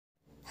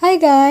Hi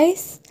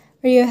guys!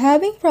 Are you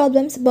having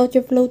problems about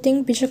your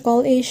floating video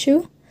call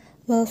issue?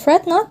 Well,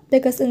 fret not,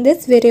 because in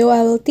this video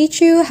I will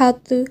teach you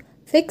how to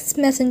fix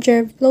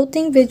Messenger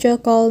floating video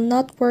call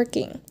not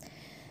working.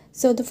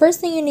 So the first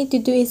thing you need to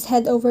do is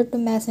head over to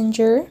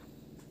Messenger,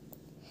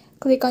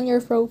 click on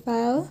your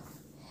profile,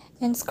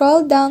 and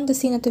scroll down to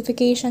see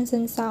notifications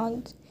and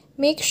sound.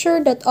 Make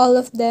sure that all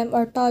of them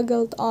are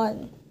toggled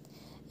on.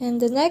 And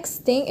the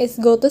next thing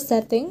is go to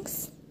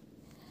settings.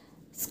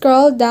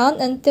 Scroll down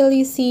until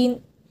you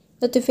see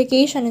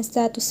notification and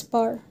status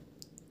bar.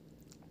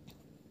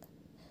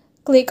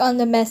 Click on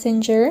the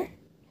messenger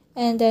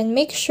and then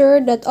make sure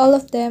that all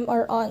of them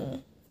are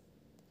on.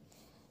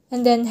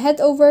 And then head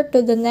over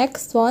to the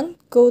next one.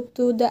 Go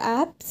to the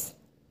apps,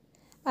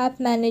 app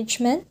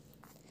management.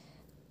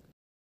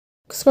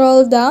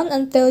 Scroll down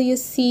until you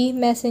see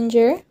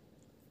messenger.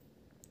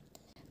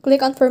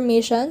 Click on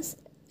permissions,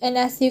 and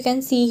as you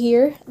can see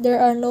here, there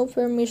are no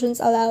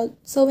permissions allowed,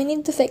 so we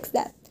need to fix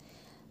that.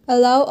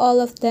 Allow all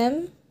of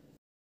them.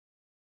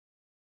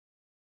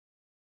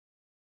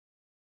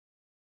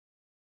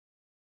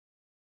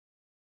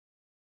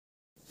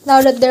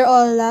 Now that they're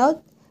all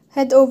allowed,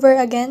 head over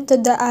again to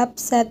the app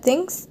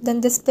settings, then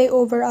display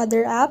over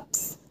other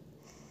apps.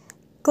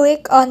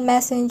 Click on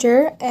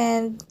Messenger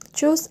and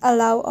choose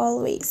Allow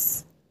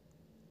Always.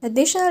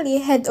 Additionally,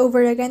 head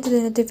over again to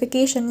the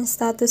notification and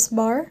status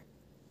bar.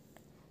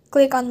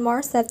 Click on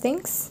More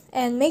Settings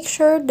and make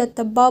sure that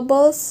the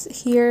bubbles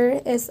here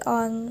is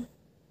on.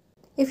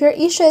 If your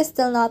issue is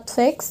still not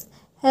fixed,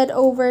 head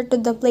over to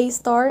the Play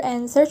Store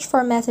and search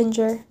for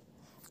Messenger.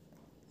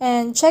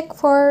 And check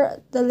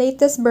for the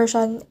latest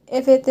version.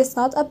 If it is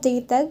not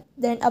updated,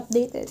 then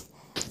update it.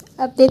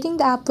 Updating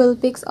the app will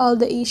fix all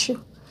the issue.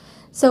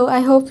 So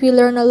I hope you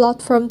learn a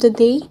lot from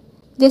today.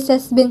 This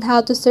has been How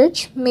to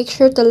Search. Make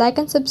sure to like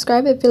and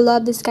subscribe if you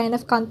love this kind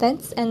of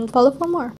contents and follow for more.